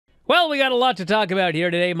Well, we got a lot to talk about here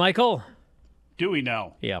today, Michael. Do we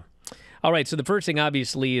know? Yeah. All right, so the first thing,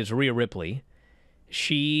 obviously, is Rhea Ripley.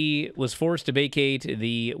 She was forced to vacate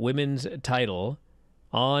the women's title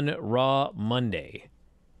on Raw Monday.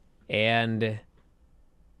 And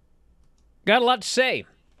got a lot to say.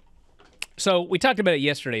 So we talked about it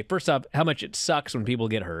yesterday. First off, how much it sucks when people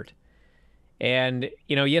get hurt. And,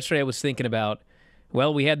 yesterday I was thinking about,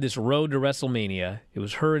 well, we had this road to WrestleMania. It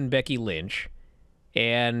was her and Becky Lynch.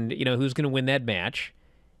 And, who's going to win that match?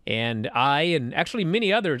 And I, and actually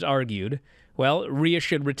many others, argued, well, Rhea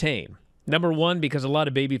should retain. Number one, because a lot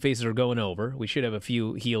of baby faces are going over. We should have a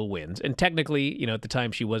few heel wins. And technically, at the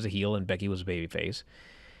time she was a heel and Becky was a baby face.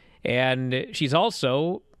 And she's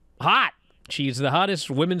also hot. She's the hottest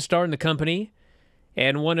women's star in the company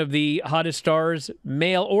and one of the hottest stars,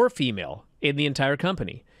 male or female, in the entire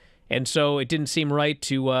company. And so it didn't seem right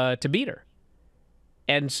to beat her.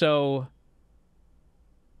 And so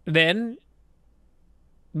then,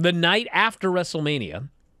 the night after WrestleMania,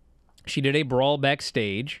 she did a brawl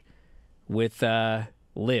backstage with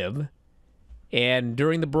Liv. And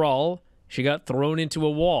during the brawl, she got thrown into a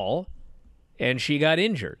wall and she got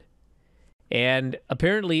injured. And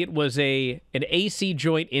apparently it was an AC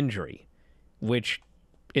joint injury, which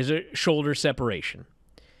is a shoulder separation.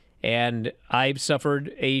 And I've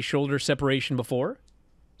suffered a shoulder separation before.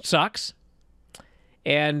 Sucks.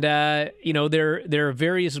 And, there are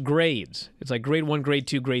various grades. It's like grade 1, grade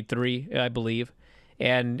 2, grade 3, I believe.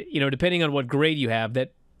 And, depending on what grade you have,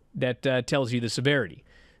 that tells you the severity.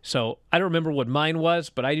 So I don't remember what mine was,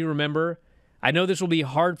 but I do remember. I know this will be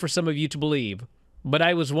hard for some of you to believe, but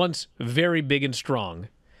I was once very big and strong.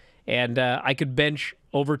 And I could bench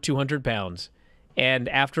over 200 pounds. And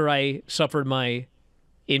after I suffered my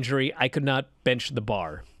injury, I could not bench the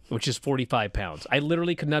bar, which is 45 pounds. I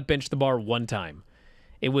literally could not bench the bar one time.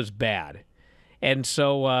 It was bad. And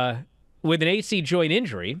so with an AC joint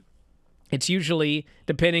injury, it's usually,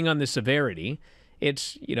 depending on the severity,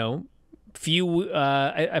 it's, few,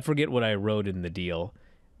 I forget what I wrote in the deal.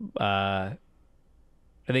 I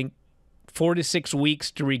think 4 to 6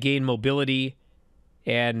 weeks to regain mobility,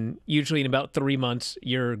 and usually in about 3 months,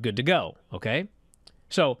 you're good to go, okay?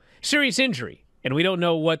 So, serious injury, and we don't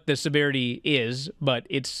know what the severity is, but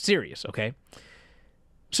it's serious, okay?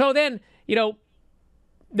 So then,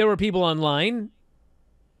 there were people online.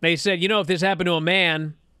 They said, if this happened to a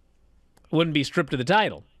man, wouldn't be stripped of the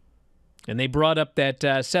title. And they brought up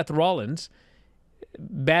that Seth Rollins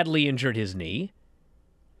badly injured his knee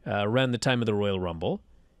around the time of the Royal Rumble,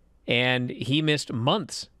 and he missed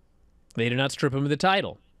months. They did not strip him of the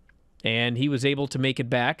title, and he was able to make it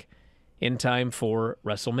back in time for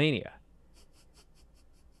WrestleMania.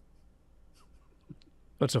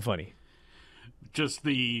 What's so funny? Just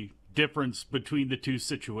the difference between the two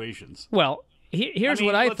situations. Well, here's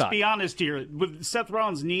what I thought. Let's be honest here. With Seth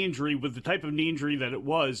Rollins' knee injury, with the type of knee injury that it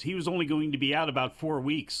was, he was only going to be out about 4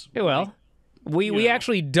 weeks. Well, we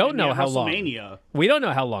actually don't know how long. We don't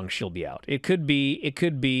know how long she'll be out. It could be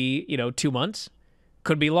 2 months.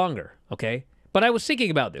 Could be longer, okay? But I was thinking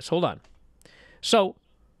about this. Hold on. So,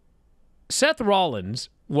 Seth Rollins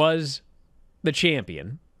was the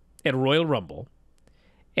champion at Royal Rumble,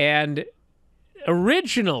 and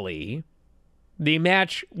originally, the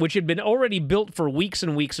match, which had been already built for weeks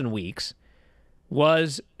and weeks and weeks,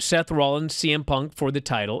 was Seth Rollins, CM Punk for the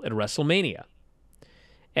title at WrestleMania.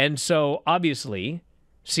 And so, obviously,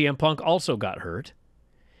 CM Punk also got hurt,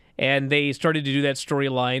 and they started to do that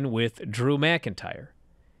storyline with Drew McIntyre.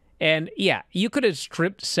 And, yeah, you could have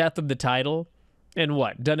stripped Seth of the title and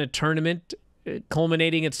done a tournament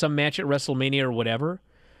culminating at some match at WrestleMania or whatever.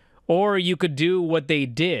 Or you could do what they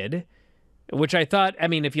did, which I thought,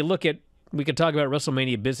 if you look at, we could talk about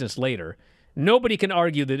WrestleMania business later, nobody can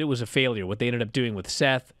argue that it was a failure, what they ended up doing with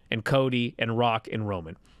Seth and Cody and Rock and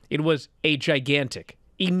Roman. It was a gigantic,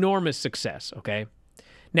 enormous success, okay?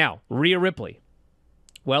 Now, Rhea Ripley.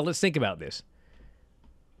 Well, let's think about this.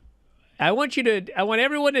 I want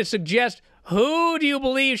everyone to suggest, who do you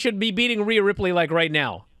believe should be beating Rhea Ripley like right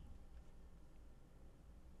now?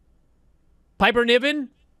 Piper Niven?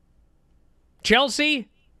 Chelsea?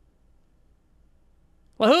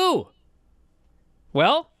 Well, who?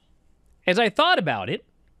 Well, as I thought about it,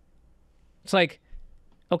 it's like,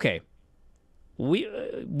 okay,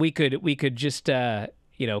 we could just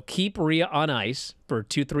keep Rhea on ice for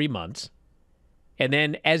 2-3 months, and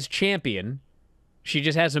then as champion, she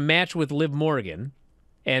just has a match with Liv Morgan,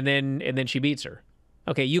 and then she beats her.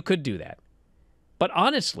 Okay, you could do that, but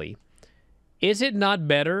honestly, is it not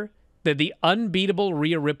better that the unbeatable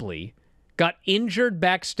Rhea Ripley got injured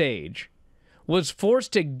backstage, was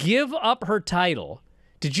forced to give up her title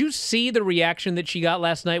Did you see the reaction that she got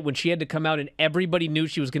last night when she had to come out and everybody knew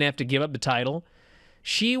she was going to have to give up the title?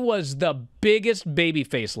 She was the biggest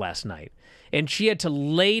babyface last night, and she had to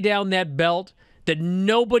lay down that belt that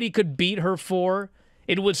nobody could beat her for.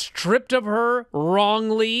 It was stripped of her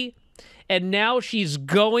wrongly, and now she's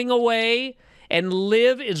going away, and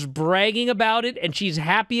Liv is bragging about it, and she's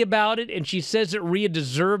happy about it, and she says that Rhea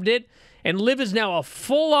deserved it, and Liv is now a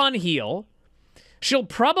full-on heel. She'll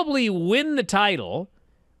probably win the title.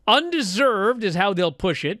 Undeserved is how they'll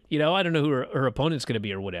push it. You know, I don't know who her opponent's going to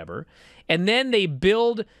be or whatever. And then they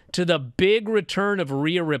build to the big return of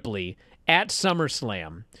Rhea Ripley at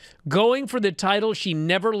SummerSlam, going for the title she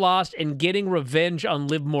never lost and getting revenge on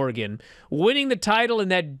Liv Morgan, winning the title in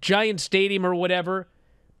that giant stadium or whatever.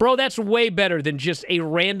 Bro, that's way better than just a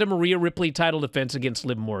random Rhea Ripley title defense against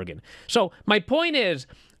Liv Morgan. So my point is,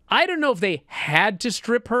 I don't know if they had to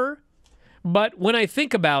strip her, but when I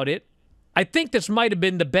think about it, I think this might have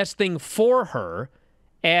been the best thing for her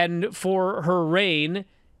and for her reign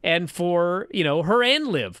and for, you know, her and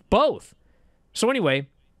Liv, both. So anyway,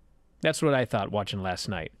 that's what I thought watching last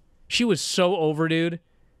night. She was so over, dude,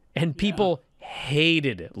 and people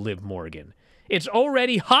hated Liv Morgan. It's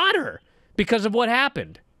already hotter because of what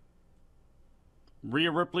happened. Rhea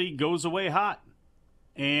Ripley goes away hot.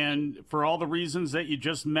 And for all the reasons that you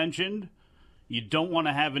just mentioned, you don't want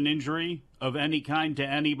to have an injury of any kind to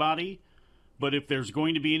anybody. But if there's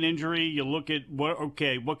going to be an injury, you look at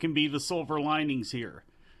what can be the silver linings here?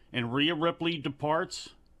 And Rhea Ripley departs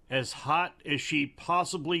as hot as she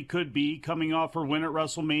possibly could be, coming off her win at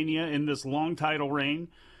WrestleMania in this long title reign.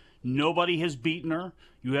 Nobody has beaten her.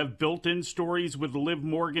 You have built-in stories with Liv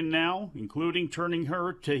Morgan now, including turning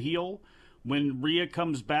her to heel. When Rhea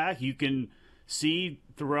comes back, you can see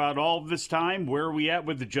throughout all of this time where are we at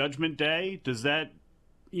with the Judgment Day. Does that,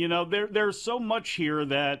 you know, there's so much here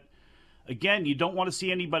that, again, you don't want to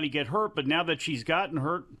see anybody get hurt, but now that she's gotten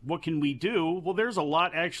hurt, what can we do? Well, there's a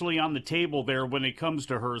lot actually on the table there when it comes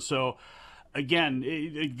to her. So,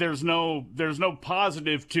 again, there's no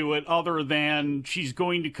positive to it other than she's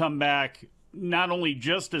going to come back not only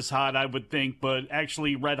just as hot, I would think, but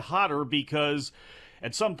actually red hotter, because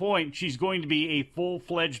at some point she's going to be a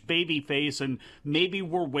full-fledged babyface, and maybe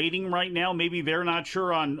we're waiting right now. Maybe they're not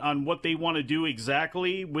sure on what they want to do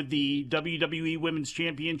exactly with the WWE Women's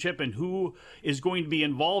Championship and who is going to be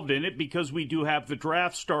involved in it, because we do have the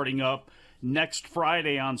draft starting up next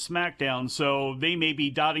Friday on SmackDown. So they may be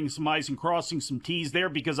dotting some I's and crossing some T's there,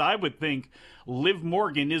 because I would think Liv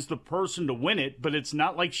Morgan is the person to win it, but it's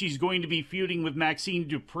not like she's going to be feuding with Maxine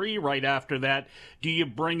Dupree right after that. Do you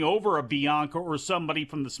bring over a Bianca or somebody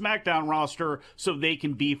from the SmackDown roster so they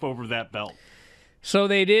can beef over that belt? So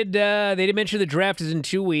they did mention the draft is in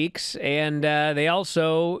 2 weeks, and they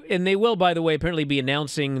also, and they will, by the way, apparently be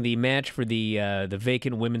announcing the match for the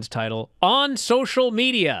vacant women's title on social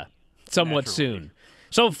media somewhat soon.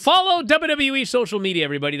 So follow WWE social media,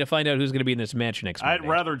 everybody, to find out who's going to be in this match next Monday. I'd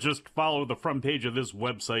rather just follow the front page of this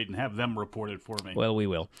website and have them report it for me. Well, we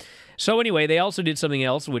will. So anyway, they also did something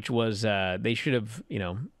else, which was they should have, you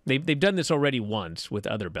know, they've done this already once with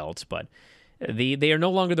other belts, but they are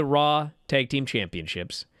no longer the Raw Tag Team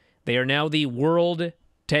Championships. They are now the World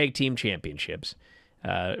Tag Team Championships.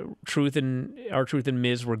 R-Truth and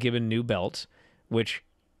Miz were given new belts, which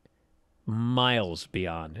miles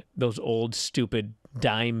beyond those old stupid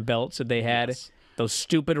dime belts that they had. Yes. Those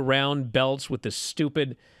stupid round belts with the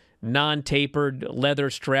stupid non-tapered leather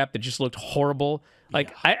strap that just looked horrible.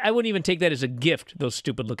 Like, yeah. I wouldn't even take that as a gift, those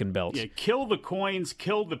stupid-looking belts. Yeah, kill the coins,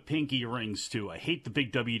 kill the pinky rings, too. I hate the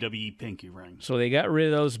big WWE pinky ring. So they got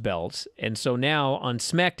rid of those belts, and so now on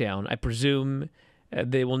SmackDown, I presume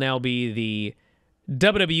they will now be the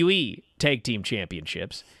WWE Tag Team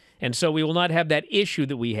Championships, and so we will not have that issue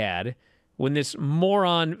that we had when this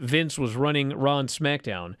moron Vince was running Raw and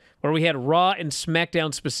SmackDown, where we had Raw and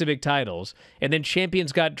SmackDown-specific titles, and then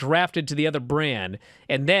champions got drafted to the other brand,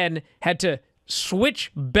 and then had to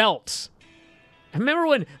switch belts. Remember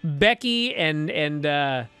when Becky and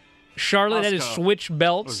Charlotte had to switch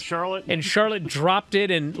belts? Charlotte? And Charlotte dropped it,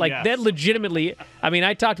 and that legitimately, I mean,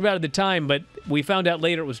 I talked about it at the time, but we found out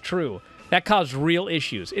later it was true. That caused real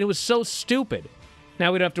issues, and it was so stupid.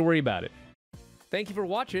 Now we don't have to worry about it. Thank you for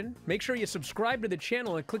watching. Make sure you subscribe to the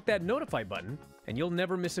channel and click that notify button, and you'll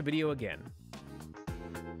never miss a video again.